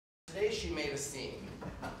she made a scene,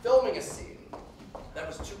 filming a scene, that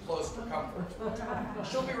was too close for comfort.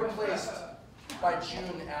 She'll be replaced by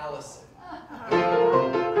June Allison.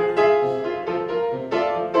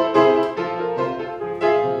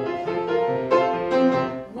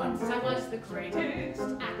 Once I was the greatest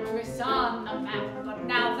actress on the map, but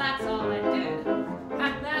now that's all ended,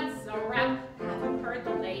 and that's a wrap. Haven't heard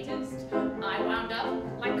the latest. I wound up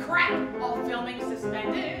like crap, all filming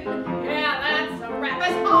suspended. Yeah, that's a wrap.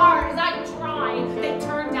 As hard as I tried, they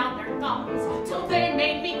turned down their thumbs till they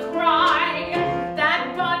made me cry.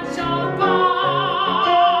 That bunch of bums.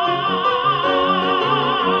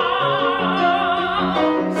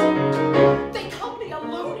 They called me a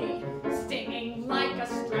loony, stinging like a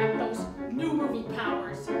strap. Those new movie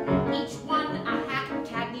powers, each one a hack,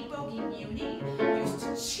 cagney, bogey, beauty, used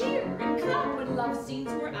to cheer and clap when love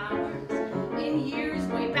scenes were ours. In years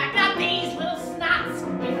way back, not these little snots,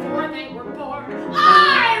 before they were born,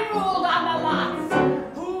 I ruled on the lots.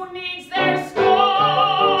 Who needs their scorn?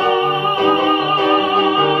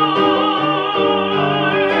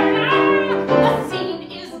 The scene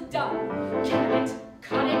is done. Can it,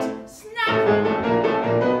 cut it, snap.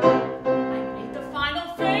 I made the final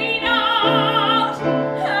fade out,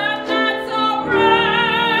 and that's a wrap.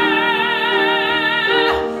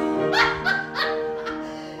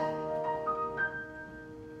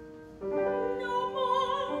 No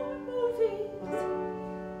more movies,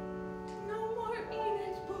 no more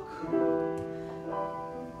Enid book.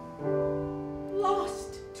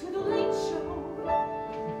 Lost to the Late Show,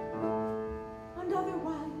 and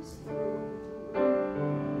otherwise through.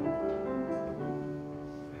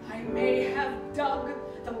 I may have dug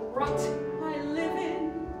the rut I live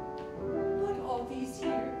in, but all these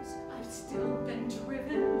years I've still been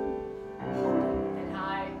driven, hoping that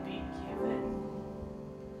I'd be given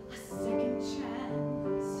a second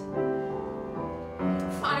chance.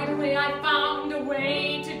 Finally, I found a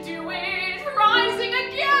way to do